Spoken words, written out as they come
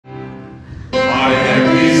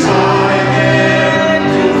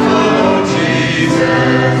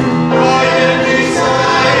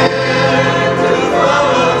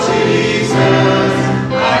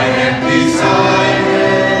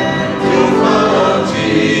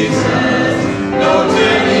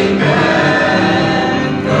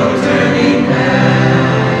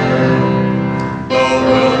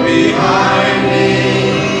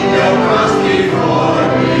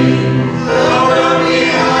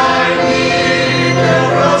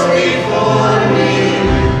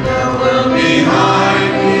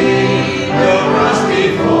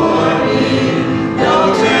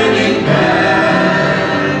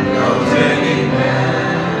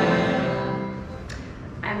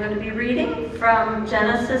going to be reading from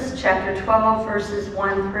Genesis chapter 12, verses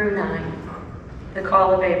 1 through 9, the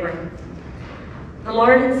call of Abram. The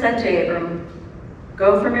Lord had said to Abram,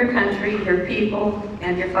 "Go from your country, your people,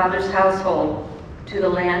 and your father's household to the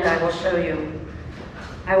land I will show you.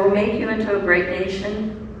 I will make you into a great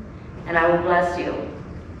nation, and I will bless you.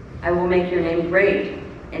 I will make your name great,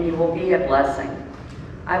 and you will be a blessing.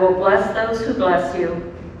 I will bless those who bless you,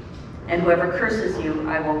 and whoever curses you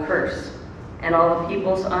I will curse, and all the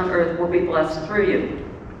peoples on earth will be blessed through you."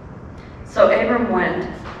 So Abram went,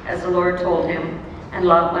 as the Lord told him, and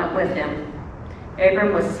Lot went with him.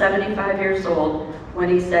 Abram was 75 years old when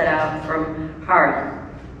he set out from Haran.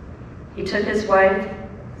 He took his wife,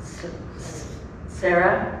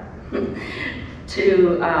 Sarah,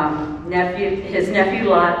 to his nephew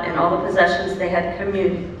Lot, and all the possessions they had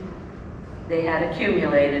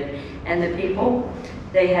accumulated, and the people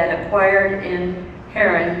they had acquired in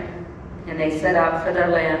Haran, and they set out for their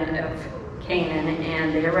land of Canaan,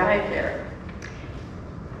 and they arrived there.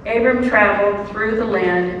 Abram traveled through the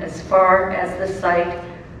land as far as the site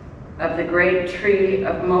of the great tree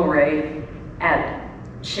of Moreh at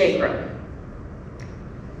Shechem.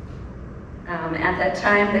 At that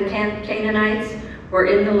time, the Canaanites were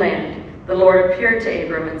in the land. The Lord appeared to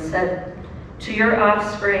Abram and said, "To your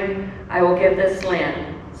offspring I will give this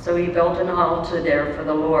land." So he built an altar there for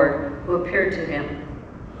the Lord who appeared to him.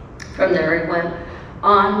 From there he went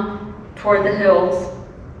on toward the hills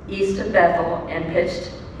east of Bethel and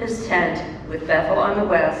pitched his tent with Bethel on the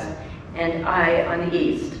west and Ai on the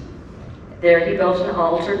east. There he built an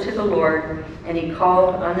altar to the Lord, and he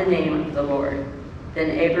called on the name of the Lord. Then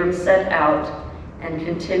Abram set out and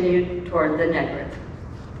continued toward the Negev.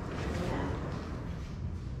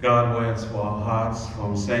 God words for our hearts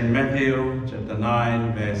from St. Matthew chapter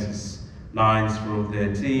 9, verses 9 through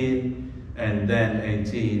 13, and then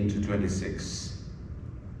 18 to 26.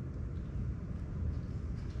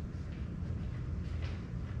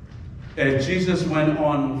 As Jesus went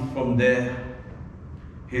on from there,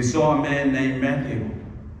 he saw a man named Matthew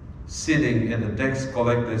sitting at the tax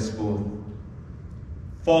collector's booth.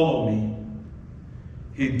 "Follow me,"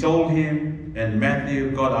 he told him, and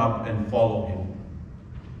Matthew got up and followed him.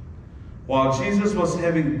 While Jesus was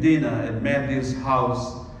having dinner at Matthew's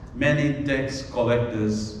house, many tax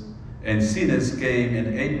collectors and sinners came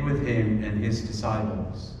and ate with him and his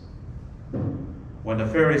disciples. When the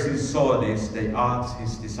Pharisees saw this, they asked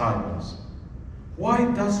his disciples, "Why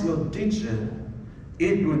does your teacher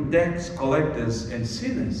eat with tax collectors and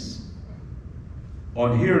sinners?"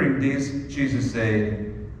 On hearing this, Jesus said,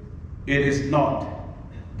 "It is not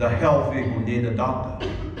the healthy who need a doctor,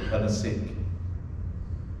 but the sick.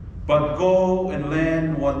 But go and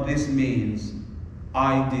learn what this means.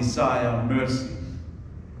 I desire mercy,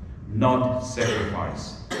 not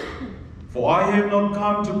sacrifice. For I have not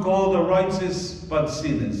come to call the righteous, but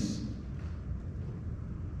sinners."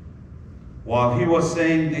 While he was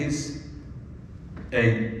saying this,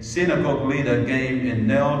 a synagogue leader came and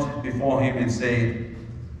knelt before him and said,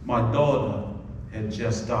 "My daughter had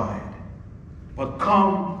just died, but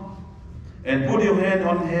come and put your hand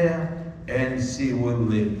on her, and she will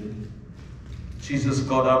live." Jesus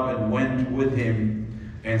got up and went with him,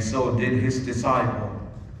 and so did his disciple.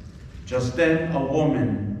 Just then a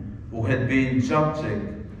woman who had been subject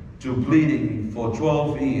to bleeding for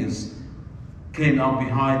 12 years came up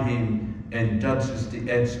behind him and touched the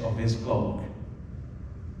edge of his cloak.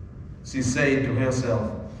 She said to herself,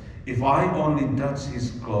 "If I only touch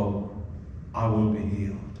his cloak, I will be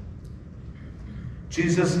healed."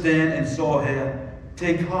 Jesus turned and saw her.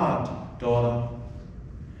 "Take heart, daughter,"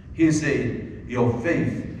 he said, "your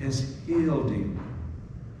faith has healed you."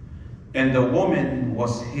 And the woman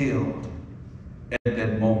was healed at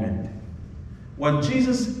that moment. When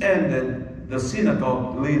Jesus entered the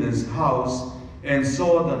synagogue leader's house and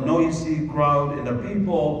saw the noisy crowd and the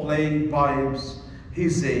people playing pipes, he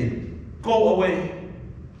said, "Go away.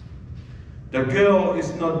 The girl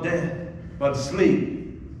is not dead, but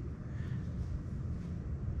asleep."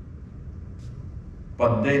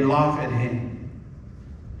 But they laughed at him.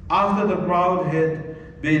 After the crowd had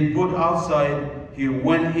been put outside, he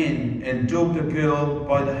went in and took the girl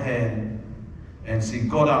by the hand, and she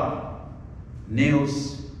got up.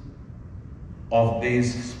 News of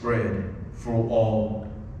this spread through all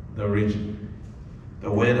the region. The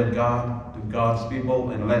word of God to God's people,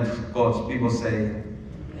 and let God's people say,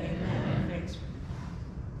 Amen.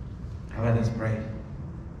 Let us pray.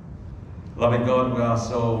 Loving God, we are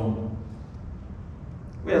so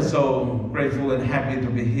grateful and happy to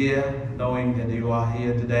be here, knowing that you are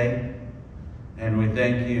here today. And we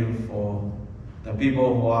thank you for the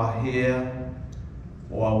people who are here,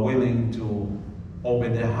 who are willing to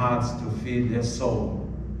open their hearts to feed their soul.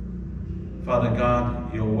 Father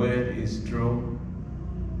God, your word is true.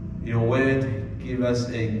 Your word gives us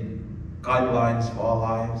a guidelines for our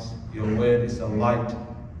lives. Your word is a light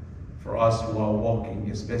for us who are walking,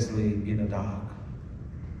 especially in the dark.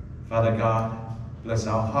 Father God, bless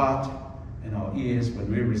our heart and our ears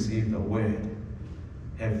when we receive the word.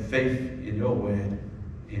 Have faith in your word.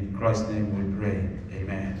 In Christ's name we pray.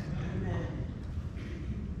 Amen. Amen.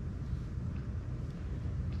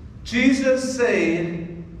 Jesus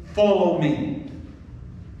said, follow me.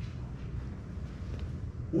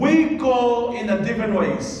 We call in a different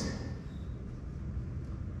ways.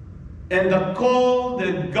 And the call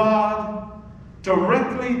that God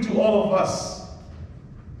directly to all of us.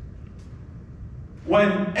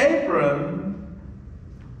 When Abram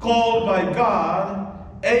called by God,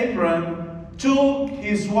 Abram took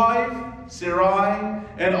his wife Sarai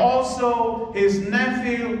and also his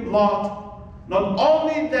nephew Lot, not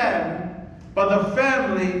only them, but the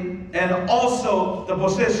family and also the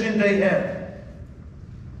possession they had.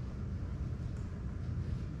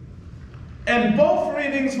 And both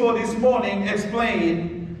readings for this morning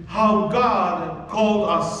explain how God called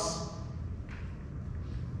us.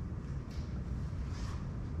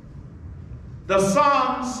 The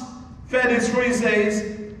Psalms 33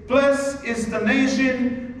 says, blessed is the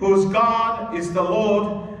nation whose God is the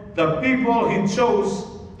Lord, the people he chose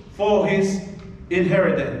for his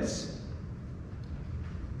inheritance.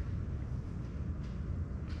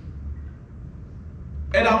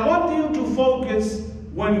 And I want you to focus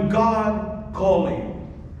when God called you.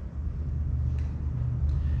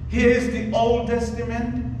 Here is the Old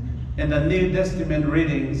Testament and the New Testament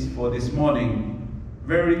readings for this morning.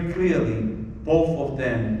 Very clearly, both of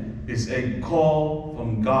them is a call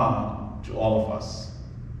from God to all of us.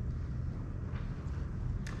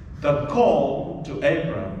 The call to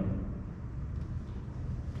Abram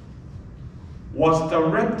was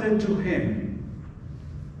directed to him,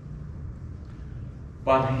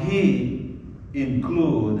 but he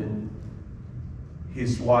included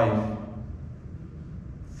his wife,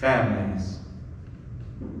 families,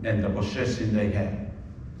 and the possession they had.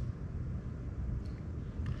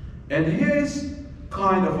 And here's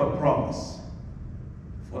kind of a promise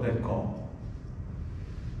for that call.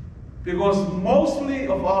 Because mostly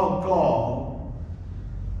of our call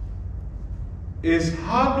is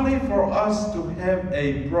hardly for us to have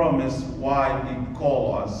a promise why he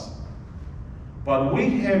called us, but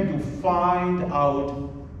we have to find out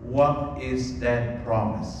what is that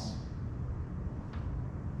promise.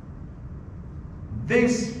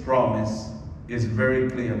 This promise is very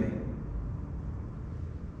clearly.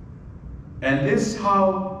 And this is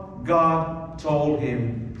how God told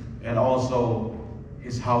him and also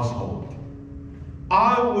his household.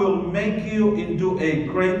 I will make you into a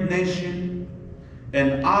great nation,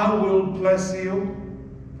 and I will bless you.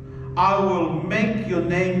 I will make your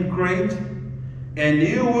name great, and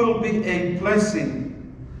you will be a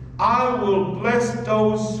blessing. I will bless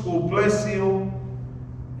those who bless you,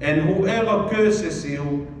 and whoever curses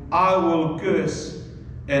you, I will curse,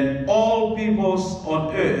 and all peoples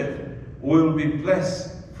on earth will be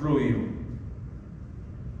blessed through you.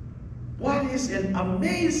 What is an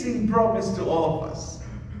amazing promise to all of us.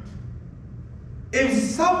 If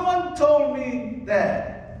someone told me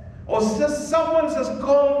that, or someone just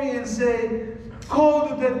called me and say, go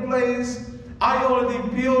to that place, I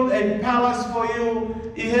already built a palace for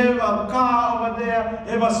you, you have a car over there,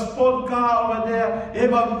 you have a sport car over there, you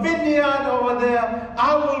have a vineyard over there,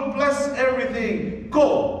 I will bless everything,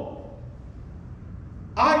 go.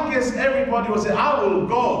 I guess everybody will say, I will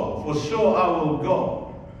go, for sure I will go.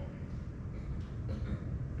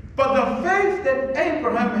 But the faith that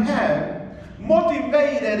Abraham had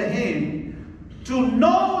motivated him to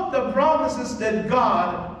know the promises that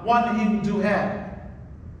God wanted him to have.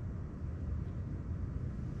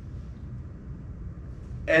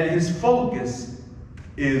 And his focus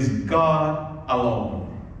is God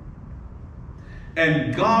alone.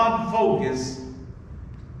 And God's focus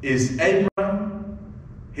is Abraham,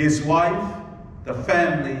 his wife, the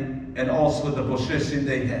family, and also the possession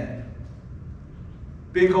they had.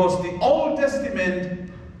 Because the Old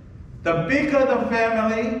Testament, the bigger the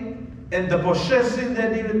family and the possession they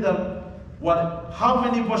did, how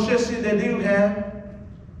many possessions they do have,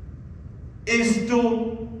 is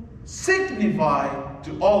to signify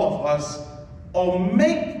to all of us or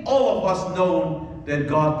make all of us know that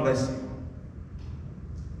God bless you.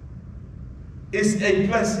 It's a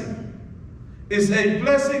blessing. It's a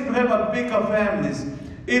blessing to have a bigger families.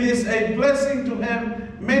 It is a blessing to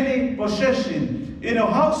have many possessions in a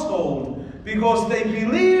household, because they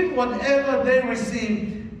believe whatever they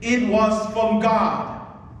receive, it was from God.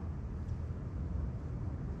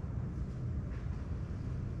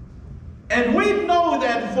 And we know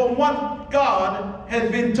that from what God has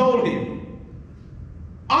been told him.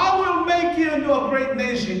 I will make you into a great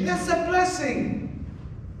nation. That's a blessing.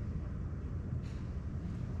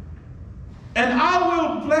 And I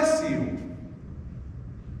will bless you.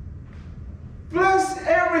 Bless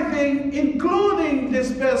everything, including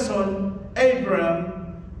this person,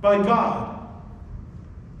 Abraham, by God.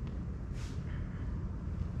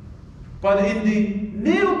 But in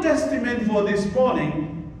the New Testament for this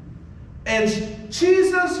morning, as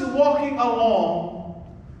Jesus walking along,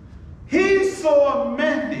 he saw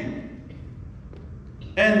Matthew.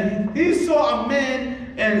 And he saw a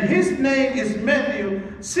man, and his name is Matthew,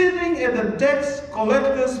 sitting at the tax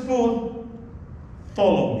collector's booth.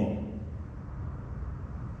 Follow me.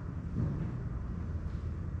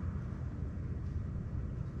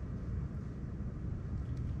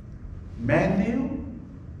 Matthew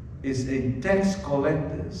is a tax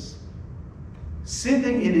collector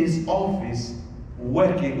sitting in his office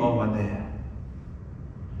working over there.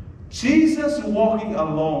 Jesus walking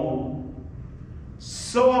alone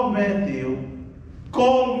saw Matthew,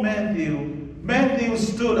 called Matthew. Matthew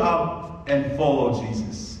stood up and followed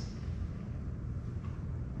Jesus.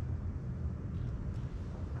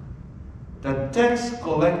 The tax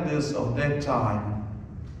collectors of that time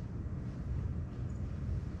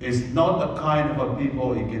is not the kind of a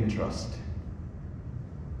people you can trust.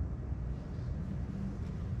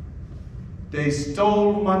 They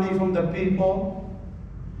stole money from the people.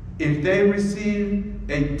 If they receive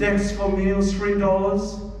a tax from you,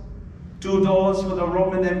 $3, $2 for the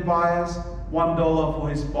Roman Empires, $1 for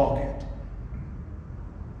his pocket.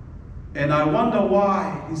 And I wonder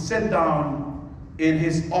why he sat down in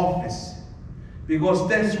his office, because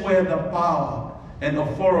that's where the power and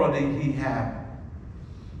authority he had.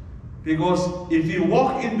 Because if you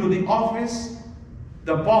walk into the office,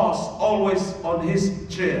 the boss always on his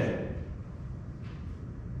chair.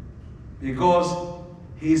 Because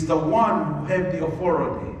he's the one who has the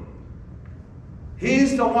authority.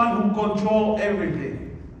 He's the one who controls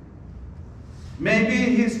everything.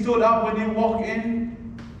 Maybe he stood up when you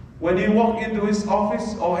walk into his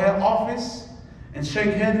office or her office and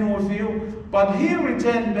shake hands with you, but he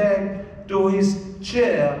returned back to his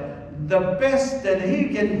chair, the best that he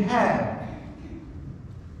can have,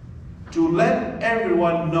 to let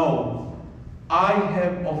everyone know, I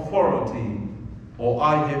have authority or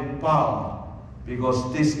I have power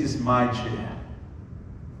because this is my chair.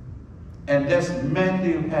 And that's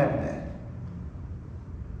Matthew have that.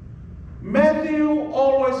 Matthew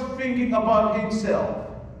always thinking about himself.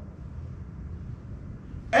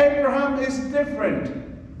 Abraham is different.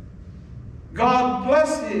 God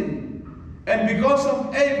blessed him. And because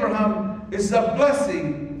of Abraham, it's a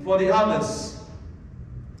blessing for the others.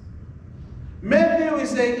 Matthew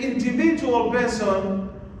is an individual person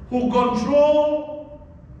who controls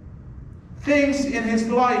things in his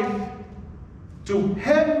life to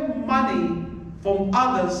have money from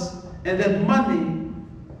others, and that money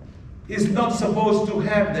he's not supposed to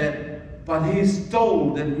have that, but he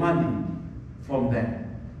stole that money from them.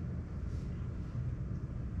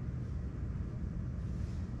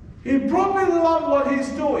 He probably loves what he's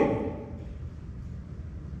doing.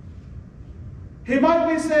 He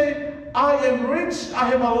might be saying, I am rich, I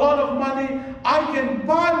have a lot of money, I can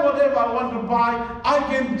buy whatever I want to buy, I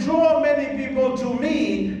can draw many people to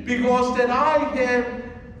me because that I have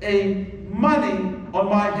a money on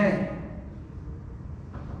my hand.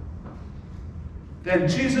 Then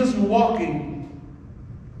Jesus walking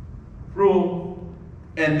through,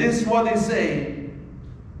 and this is what he said,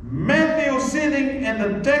 Matthew sitting in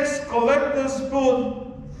the tax collector's booth,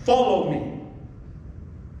 follow me.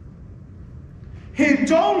 He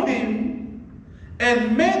told him,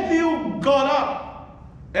 and Matthew got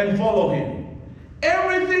up and followed him.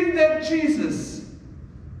 Everything that Jesus,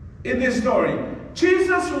 in this story,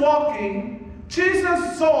 Jesus walking,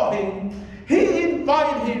 Jesus saw him, he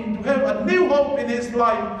invited him to have a new hope in his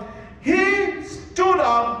life. He stood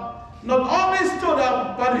up, not only stood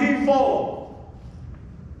up, but he followed.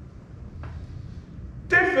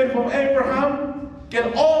 Different from Abraham,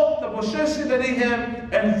 get all the possession that he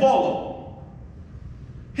had and follow.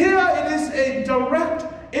 Here it is a direct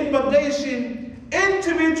invitation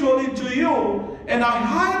individually to you, and I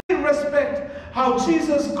highly respect how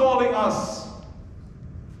Jesus is calling us.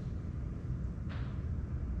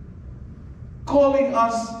 Calling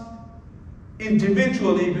us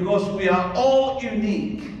individually because we are all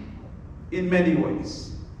unique in many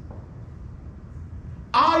ways.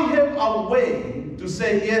 I have a way to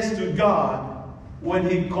say yes to God when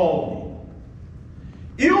He called me.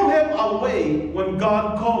 You have a way when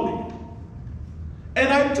God calls you. And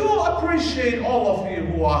I do appreciate all of you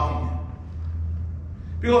who are here.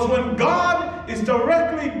 Because when God is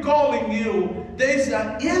directly calling you, there is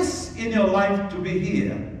a yes in your life to be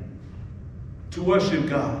here, to worship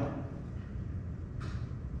God.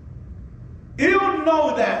 You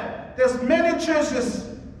know that there's many churches,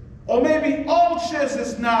 or maybe all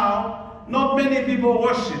churches now, not many people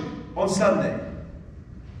worship on Sunday.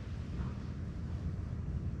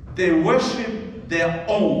 They worship their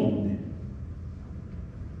own.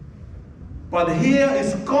 But here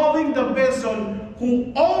is calling the person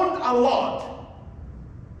who owned a lot,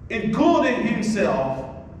 including himself.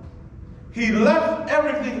 He left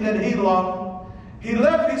everything that he loved. He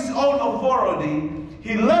left his own authority.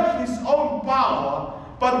 He left his own power,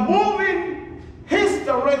 but moving his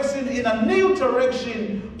direction in a new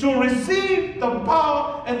direction to receive the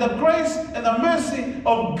power and the grace and the mercy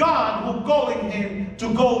of God who calling him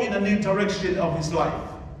to go in a new direction of his life.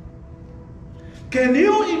 Can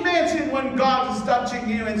you imagine when God is touching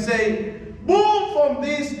you and say, move from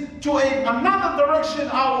this to another direction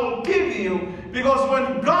I will give you? Because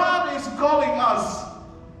when God is calling us,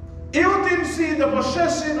 you didn't see the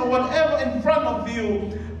possession or whatever in front of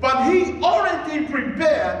you, but he already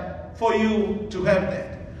prepared for you to have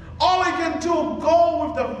that. All you can do, go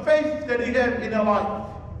with the faith that you have in your life.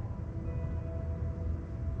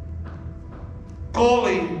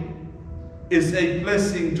 Calling is a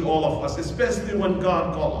blessing to all of us, especially when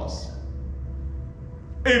God calls us.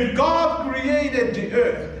 If God created the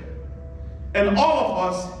earth and all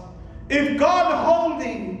of us, if God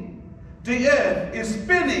holding the earth is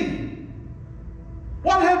spinning,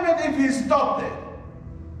 what happened if he stopped it?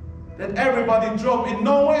 Then everybody drove in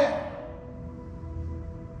nowhere.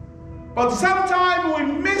 But sometimes we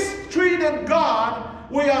mistreated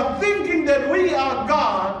God. We are thinking that we are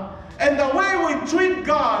God, and the way we treat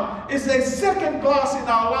God is a second class in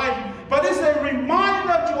our life. But it's a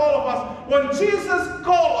reminder to all of us, when Jesus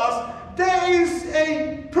called us, there is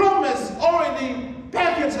a promise already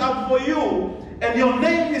packaged up for you, and your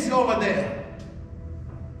name is over there.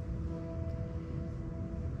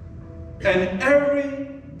 And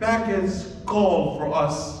every package call for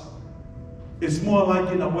us is more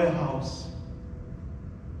like in a warehouse.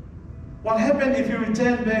 What happened if you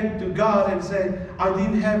return back to God and say, I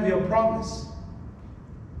didn't have your promise?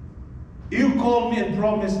 You called me and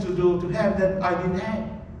promised to have that I didn't have.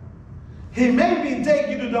 He maybe take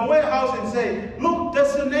you to the warehouse and say, look,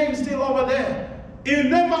 there's your name still over there. You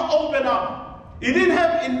never open up. You didn't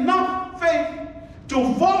have enough faith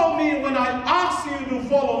to follow me when I asked you to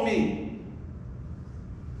follow me.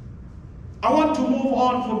 I want to move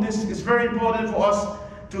on from this. It's very important for us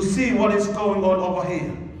to see what is going on over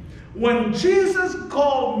here. When Jesus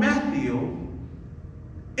called Matthew,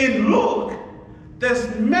 in Luke,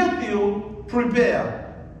 there's Matthew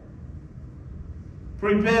prepare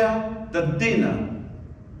the dinner.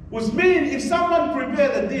 Which means if someone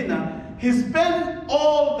prepared the dinner, he spent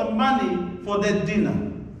all the money for that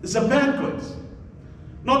dinner. It's a banquet.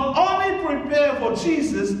 Not only prepare for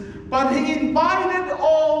Jesus, but he invited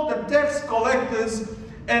all the tax collectors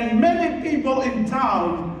and many people in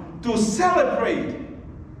town to celebrate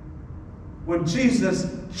when Jesus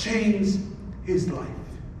changed his life.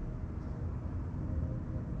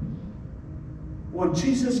 When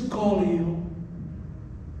Jesus called you,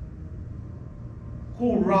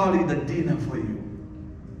 who rallied the dinner for you?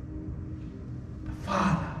 The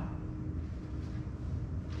Father.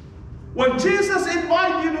 When Jesus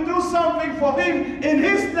invited you to do something for him in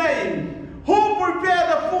his name, who prepared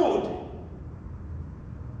the food?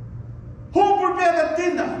 Who prepared the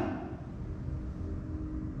dinner?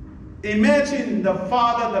 Imagine the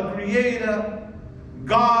Father, the Creator,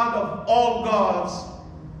 God of all gods,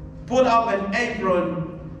 put up an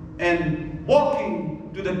apron and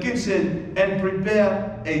walking to the kitchen and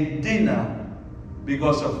prepare a dinner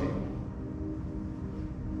because of you.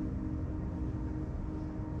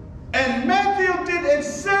 And Matthew did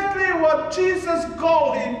exactly what Jesus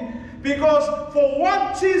called him, because for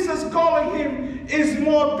what Jesus calling him is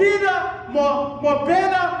more better, more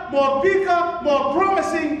better, more bigger, more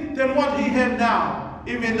promising than what he had now,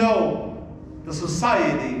 even though the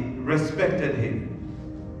society respected him.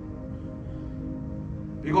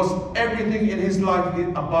 Because everything in his life is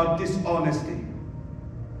about dishonesty.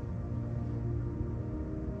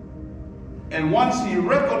 And once he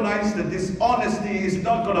recognized that dishonesty is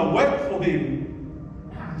not going to work for him,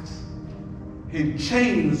 he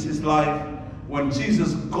changed his life when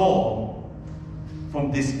Jesus called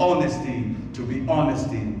from dishonesty to be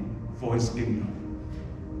honesty for his kingdom.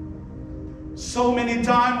 So many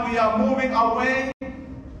times we are moving away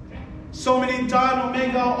So many times we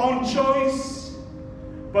make our own choice,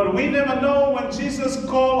 but we never know when Jesus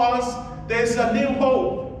calls us, there's a new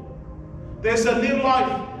hope, there's a new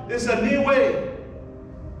life, there's a new way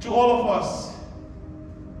to all of us.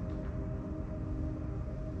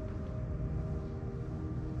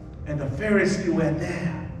 And the Pharisees were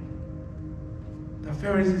there. The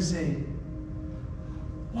Pharisees say,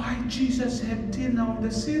 why Jesus have dinner with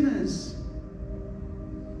the sinners?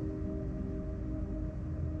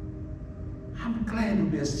 I'm glad to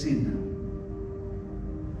be a sinner,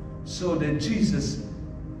 so that Jesus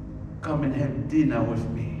come and have dinner with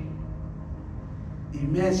me.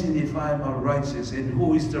 Imagine if I'm a righteous, and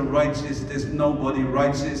who is the righteous? There's nobody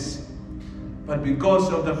righteous. But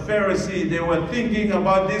because of the Pharisee, they were thinking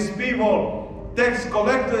about these people, tax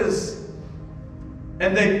collectors,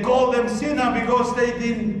 and they called them sinner because they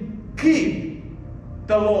didn't keep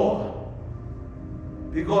the law.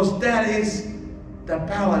 Because that is the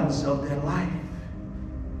balance of their life.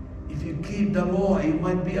 If you keep the law, you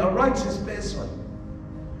might be a righteous person.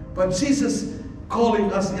 But Jesus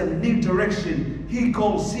calling us in a new direction. He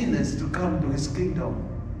calls sinners to come to his kingdom.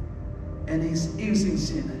 And he's using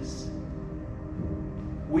sinners.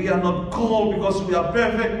 We are not called because we are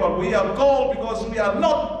perfect, but we are called because we are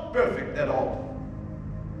not perfect at all.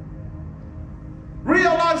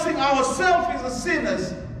 Realizing ourselves as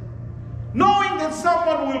sinners, knowing that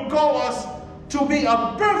someone will call us to be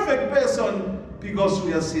a perfect person because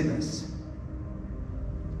we are sinners.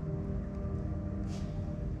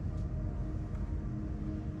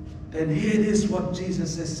 Then here it is what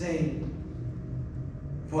Jesus is saying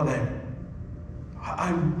for them.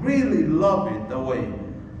 I really love it, the way.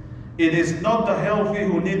 It is not the healthy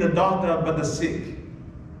who need a doctor, but the sick.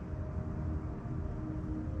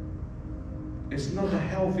 It's not the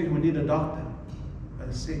healthy who need a doctor, but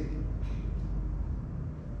the sick.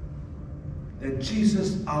 That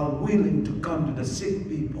Jesus are willing to come to the sick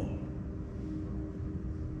people.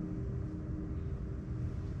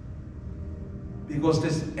 Because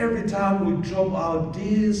there's every time we drop our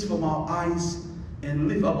tears from our eyes and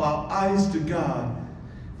lift up our eyes to God,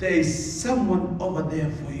 there is someone over there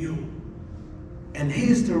for you. And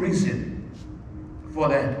here's the reason for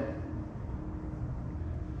that.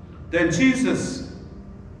 Then Jesus,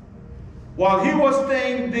 while he was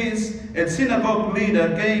saying this, a synagogue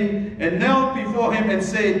leader came and knelt before him and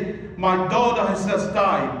said, my daughter has just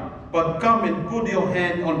died, but come and put your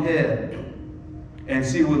hand on her, and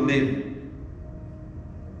she will live.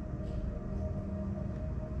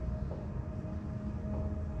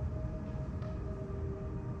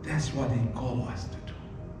 That's what he called us to do.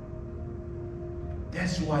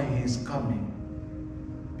 That's why he's coming,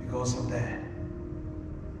 because of that.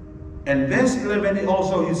 And verse 11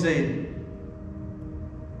 also he said,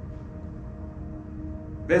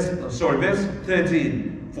 verse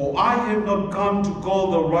 13, for I have not come to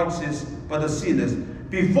call the righteous but the sinners.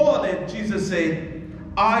 Before that, Jesus said,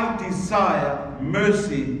 I desire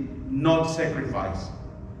mercy, not sacrifice.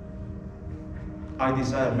 I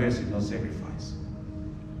desire mercy, not sacrifice.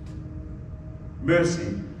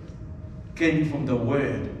 Mercy came from the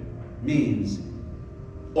word, means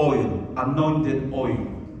oil, anointed oil.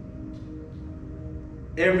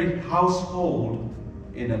 Every household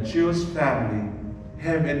in a Jewish family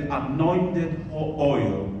have an anointed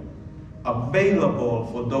oil available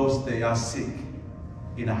for those that are sick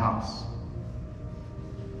in a house.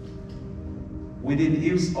 We didn't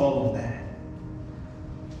use all of that.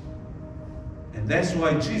 And that's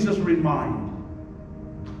why Jesus remind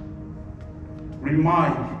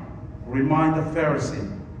the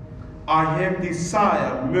Pharisee, I have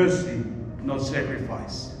desired mercy, not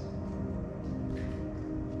sacrifice.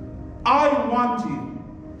 I want you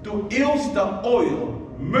to use the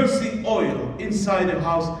oil, mercy oil, inside the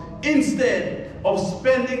house instead of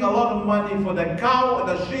spending a lot of money for the cow and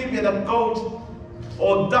the sheep and the goat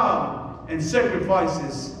or dove and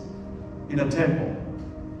sacrifices in a temple.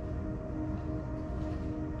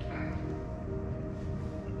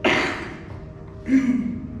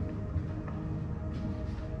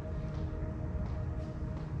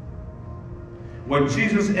 When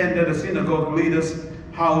Jesus entered the synagogue leader's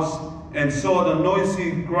house and saw the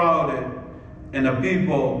noisy crowd and the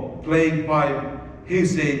people playing pipe, he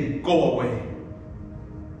said, go away.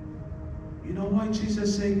 You know why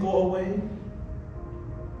Jesus said go away?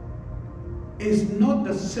 It's not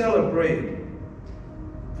to celebrate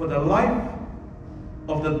for the life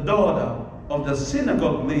of the daughter of the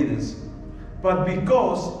synagogue leaders, but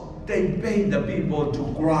because they paid the people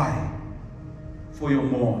to cry for your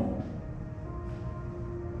mourn.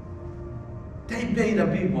 They pay the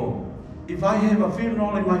people. If I have a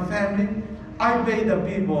funeral in my family, I pay the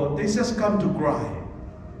people. They just come to cry.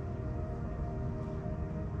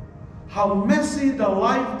 how messy the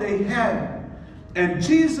life they had. And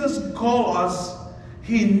Jesus called us.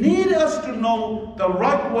 He needs us to know the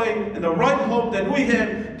right way and the right hope that we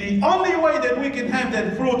have. The only way that we can have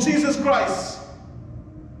that through Jesus Christ.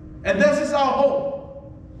 And this is our hope.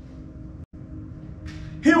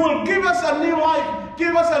 He will give us a new life,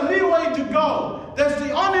 give us a new way to go. That's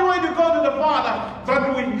the only way to go to the Father.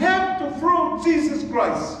 But we have to through Jesus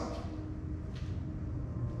Christ.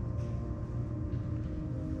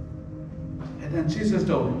 And then Jesus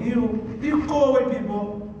told him, you go away,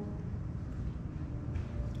 people.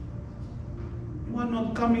 You are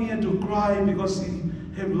not coming here to cry because you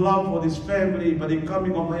have love for this family, but you're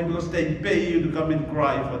coming over here because they pay you to come and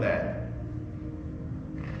cry for that.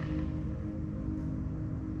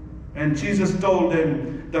 And Jesus told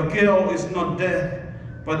them, the girl is not dead,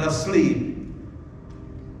 but asleep.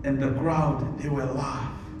 And the crowd, they will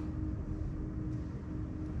laugh.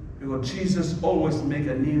 Because Jesus always makes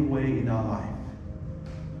a new way in our life.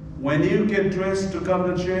 When you get dressed to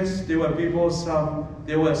come to church, there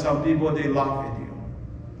were some people, they laugh at you.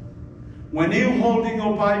 When you holding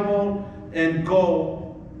your Bible and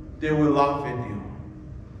go, they will laugh at you.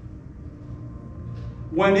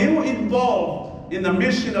 When you involved in the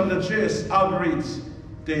mission of the church outreach,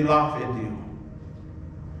 they laugh at you.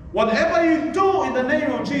 Whatever you do in the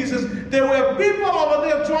name of Jesus, there were people over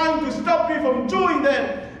there trying to stop you from doing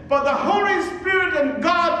that. But the Holy Spirit and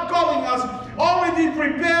God calling us already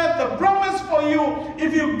prepared the promise for you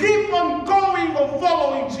if you keep on going or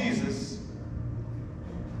following Jesus.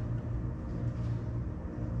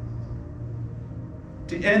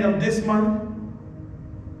 The end of this month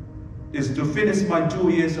is to finish my 2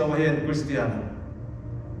 years over here in Christiana.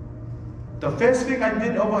 The first thing I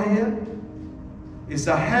did over here is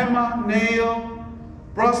a hammer, nail,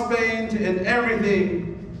 brass paint, and everything.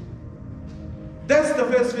 That's the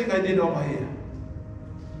first thing I did over here.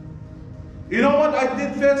 You know what I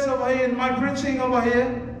did first over here in my preaching over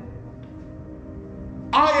here?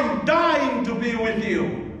 I am dying to be with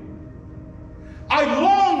you. I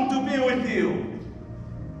long to be with you.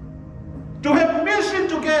 To have mission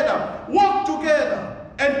together, walk together,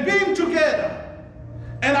 and being together.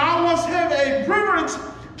 And I must have a privilege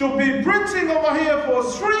to be preaching over here for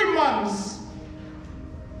 3 months.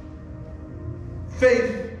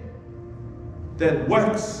 Faith that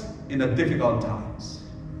works in the difficult times.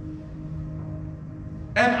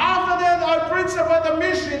 And after that, I preach about the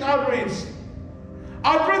mission outreach.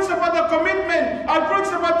 I preach about the commitment. I preach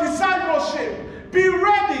about discipleship. Be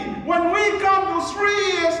ready. When we come to 3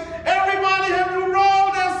 years, everybody have to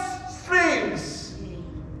roll their sleeves.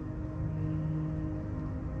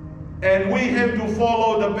 And we have to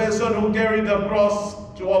follow the person who carried the cross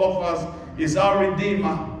to all of us is our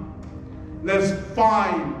Redeemer. Let's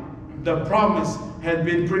find the promise had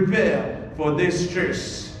been prepared for this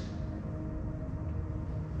church.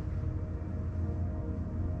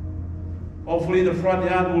 Hopefully the front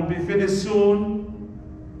yard will be finished soon.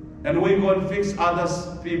 And we're going to fix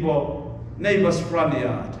neighbors' front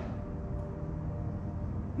yard.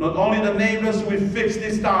 Not only the neighbors will fix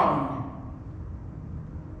this town.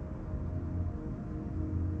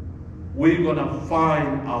 We're going to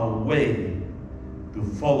find our way to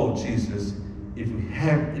follow Jesus if we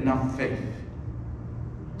have enough faith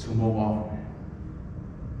to move on.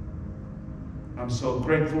 I'm so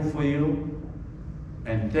grateful for you.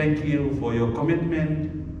 And thank you for your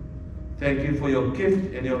commitment. Thank you for your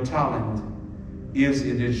gift and your talent is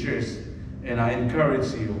in the church. And I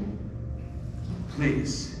encourage you,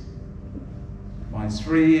 please, my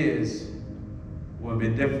 3 years will be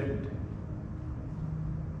different.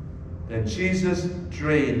 That Jesus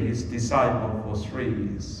trained his disciple for 3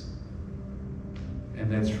 years.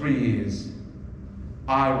 And that 3 years,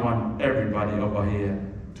 I want everybody over here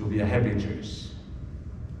to be a happy church.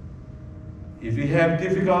 If you have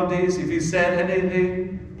difficulties, if you said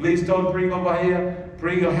anything, please don't bring over here.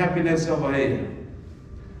 Bring your happiness over here.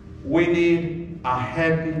 We need a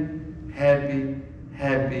happy, happy,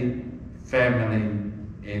 happy family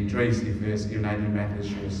in Tracy First United Methodist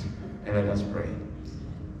Church. And let us pray.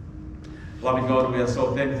 Loving God, we are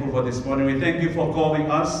so thankful for this morning. We thank you for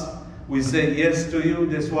calling us. We say yes to you.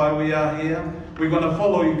 That's why we are here. We're going to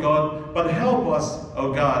follow you, God. But help us,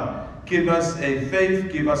 oh God. Give us a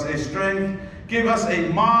faith. Give us a strength. Give us a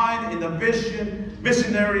mind in the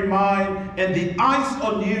missionary mind, and the eyes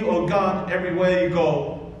on you, oh God. Everywhere you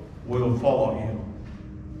go, we will follow you.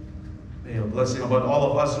 May your blessing upon all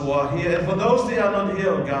of us who are here. And for those that are not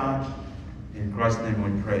here, oh God, in Christ's name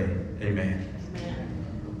we pray. Amen.